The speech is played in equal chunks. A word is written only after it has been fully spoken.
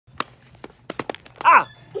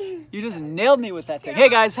You just nailed me with that thing. Hey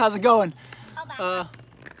guys, how's it going?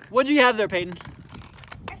 What'd you have there, Peyton?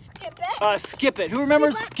 A Skip It. Skip It. Who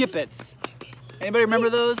remembers Skip It's? Anybody remember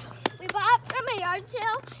those? We bought from a yard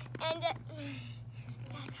sale and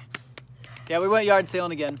yeah, we went yard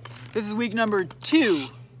sailing again. This is week number 2.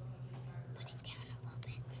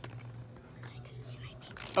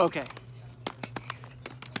 Okay.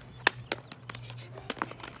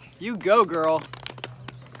 You go, girl.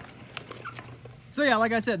 So yeah,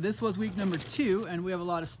 like I said, this was week number 2, and we have a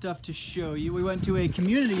lot of stuff to show you. We went to a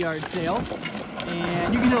community yard sale,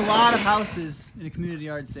 and you can hit a lot of houses in a community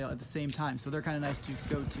yard sale at the same time, so they're kind of nice to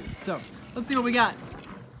go to. So let's see what we got.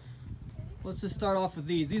 Let's just start off with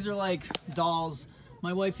these. These are like dolls.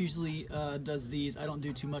 My wife usually does these. I don't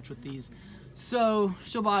do too much with these. So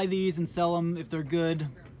she'll buy these and sell them. If they're good,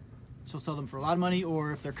 she'll sell them for a lot of money,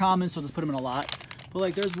 or if they're common, she'll just put them in a lot. But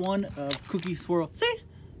like there's one of Cookie Swirl, see?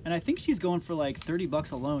 And I think she's going for like 30 bucks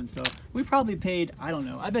alone. So we probably paid, I don't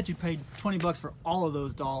know, I bet you paid 20 bucks for all of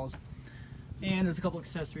those dolls. And there's a couple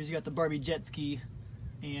accessories. You got the Barbie jet ski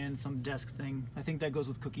and some desk thing. I think that goes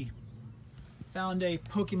with Cookie. Found a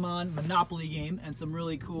Pokemon Monopoly game and some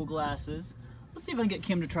really cool glasses. Let's see if I can get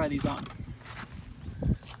Kim to try these on.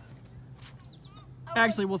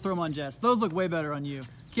 Actually, we'll throw them on Jess. Those look way better on you.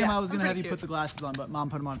 Kim, Yeah, I was going to have you put the glasses on, but Mom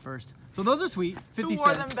put them on first. So those are sweet, 50 Who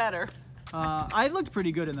wore cents. them better? I looked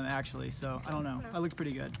pretty good in them, actually, so I don't know. I looked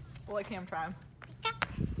pretty good. We'll let Cam try them.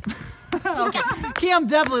 Okay. Kim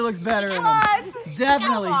definitely looks better in them. What?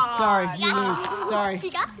 Definitely. Come on. Sorry, you lose. Sorry.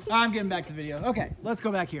 You got I'm getting back to the video. Okay, let's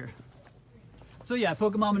go back here. So yeah,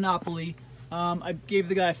 Pokemon Monopoly. I gave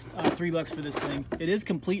the guy 3 bucks for this thing. It is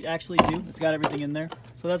complete actually too. It's got everything in there.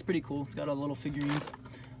 So that's pretty cool. It's got all the little figurines.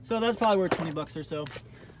 So that's probably worth 20 bucks or so.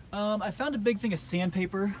 I found a big thing of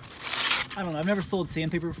sandpaper. I don't know, I've never sold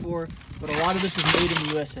sandpaper before, but a lot of this is made in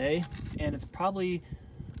the USA, and it's probably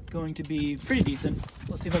going to be pretty decent.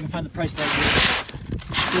 Let's see if I can find the price tag here.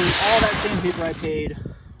 For all that sandpaper I paid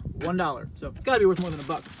 $1, so it's gotta be worth more than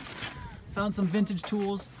 $1. Found some vintage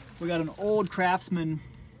tools. We got an old Craftsman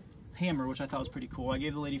hammer, which I thought was pretty cool. I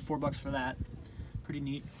gave the lady 4 bucks for that. Pretty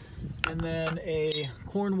neat. And then a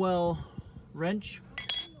Cornwell wrench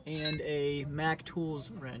and a Mac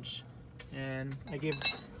Tools wrench. And I gave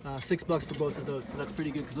 6 bucks for both of those, so that's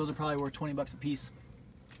pretty good because those are probably worth 20 bucks a piece.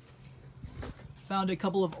 Found a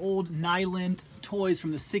couple of old Nylint toys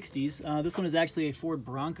from the 60s. This one is actually a Ford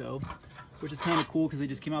Bronco, which is kind of cool because they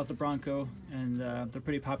just came out with the Bronco, and they're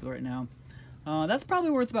pretty popular right now. That's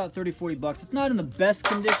probably worth about 30-40 bucks. It's not in the best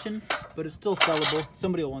condition, but it's still sellable.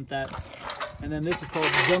 Somebody will want that. And then this is called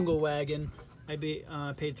Jungle Wagon. I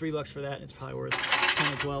paid 3 bucks for that. It's probably worth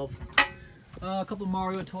 10 or 12. A couple of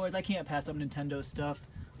Mario toys. I can't pass up Nintendo stuff.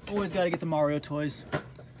 Always got to get the Mario toys.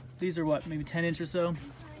 These are what, maybe 10 inch or so?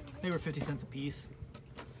 They were 50 cents a piece.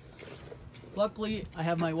 Luckily, I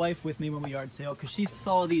have my wife with me when we yard sale because she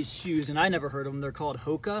saw these shoes and I never heard of them. They're called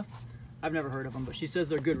Hoka. I've never heard of them, but she says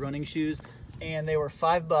they're good running shoes, and they were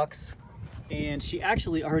 5 bucks. And she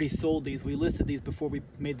actually already sold these. We listed these before we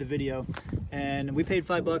made the video, and we paid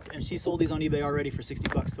 5 bucks, and she sold these on eBay already for 60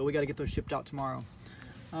 bucks. So we got to get those shipped out tomorrow.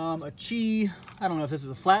 A Chi, I don't know if this is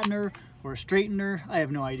a flattener or a straightener. I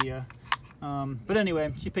have no idea. But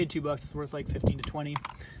anyway, she paid 2 bucks. It's worth like 15 to 20.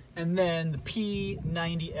 And then the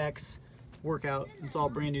P90X workout. It's all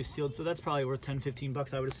brand new sealed, so that's probably worth 10, 15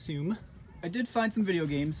 bucks, I would assume. I did find some video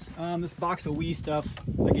games. This box of Wii stuff,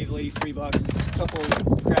 I gave the lady 3 bucks. A couple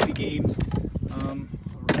crappy games. A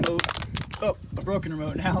remote. Oh, a broken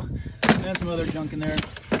remote now. And some other junk in there.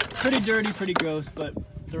 Pretty dirty, pretty gross, but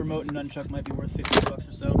the remote and nunchuck might be worth 50 bucks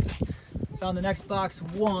or so. Found the next box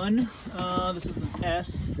one. This is the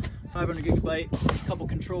S, 500 gigabyte. A couple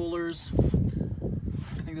controllers.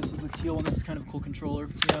 I think this is the teal one. This is kind of a cool controller.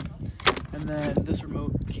 Yeah. And then this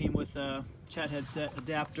remote came with a chat headset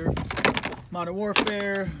adapter. Modern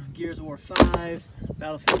Warfare, Gears of War 5,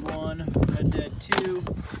 Battlefield 1, Red Dead 2,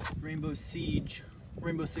 Rainbow Six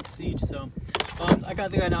Siege. So I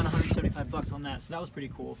got the guy down 175 bucks on that, so that was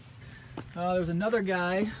pretty cool. There was another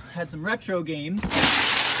guy, had some retro games,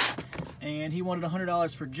 and he wanted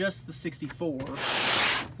 $100 for just the 64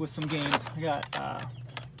 with some games. I got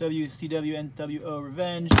WCW NWO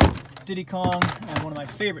Revenge, Diddy Kong, and one of my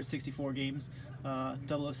favorite 64 games,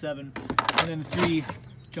 007, and then the 3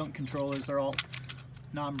 junk controllers. They're all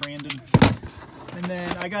non-branded. And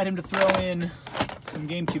then I got him to throw in some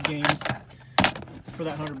GameCube games for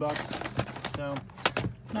that 100 bucks. So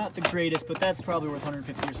not the greatest, but that's probably worth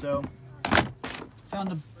 150 or so. Found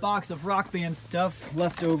a box of Rock Band stuff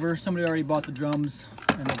left over. Somebody already bought the drums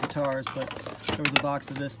and the guitars, but there was a box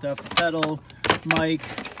of this stuff: the pedal, mic,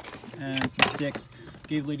 and some sticks.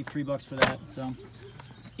 Gave the lady 3 bucks for that. So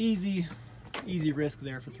Easy risk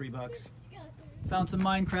there for $3. Found some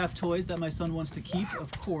Minecraft toys that my son wants to keep,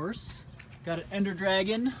 of course. Got an Ender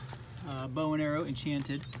Dragon, bow and arrow,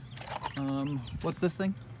 enchanted. What's this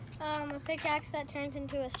thing? A pickaxe that turns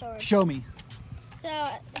into a sword. Show me. So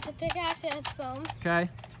it's a pickaxe that has foam. Okay.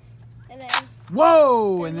 And then.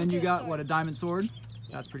 Whoa! And then you got what, a diamond sword?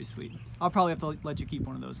 That's pretty sweet. I'll probably have to let you keep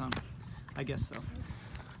one of those, huh? I guess so.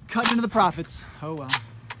 Cutting into the profits. Oh well.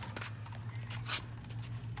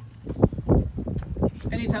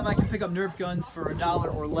 Anytime I can pick up Nerf guns for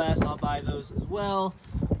 $1 or less, I'll buy those as well.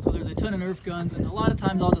 So there's a ton of Nerf guns, and a lot of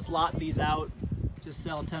times I'll just lot these out, just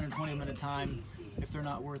sell 10 or 20 of them at a time if they're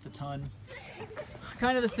not worth a ton.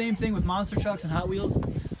 Kind of the same thing with monster trucks and Hot Wheels.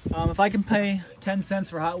 If I can pay 10 cents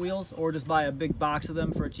for Hot Wheels or just buy a big box of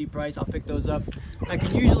them for a cheap price, I'll pick those up. I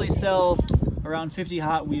can usually sell around 50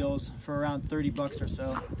 Hot Wheels for around 30 bucks or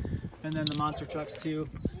so. And then the monster trucks too.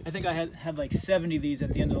 I think I had like 70 of these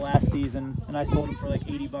at the end of the last season, and I sold them for like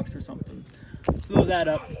 80 bucks or something. So those add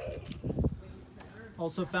up.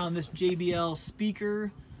 Also found this JBL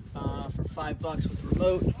speaker for $5 with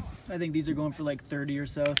remote. I think these are going for like 30 or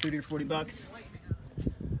so, 30 or 40 bucks.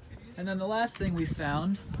 And then the last thing we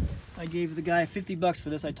found, I gave the guy 50 bucks for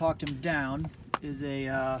this. I talked him down. Is a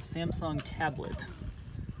Samsung tablet.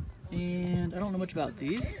 And I don't know much about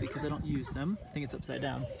these because I don't use them. I think it's upside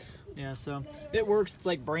down. Yeah, so it works. It's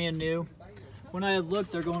like brand new. When I had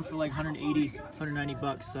looked, they're going for like 180, 190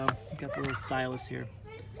 bucks. So got the little stylus here.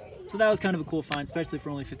 So that was kind of a cool find, especially for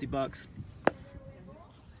only 50 bucks.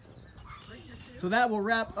 So that will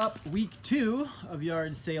wrap up week 2 of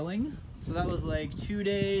yard sailing. So that was like 2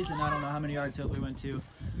 days, and I don't know how many yard sales we went to.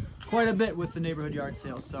 Quite a bit with the neighborhood yard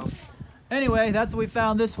sales. So anyway, that's what we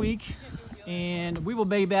found this week. And we will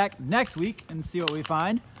be back next week and see what we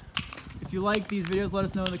find. If you like these videos, let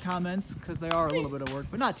us know in the comments, because they are a little bit of work,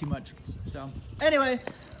 but not too much. So anyway,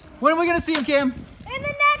 when are we going to see them, Cam? In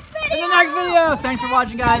the next video! In the next video! Thanks for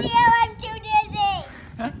watching, guys. I'm too dizzy.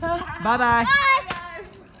 Bye-bye. Bye.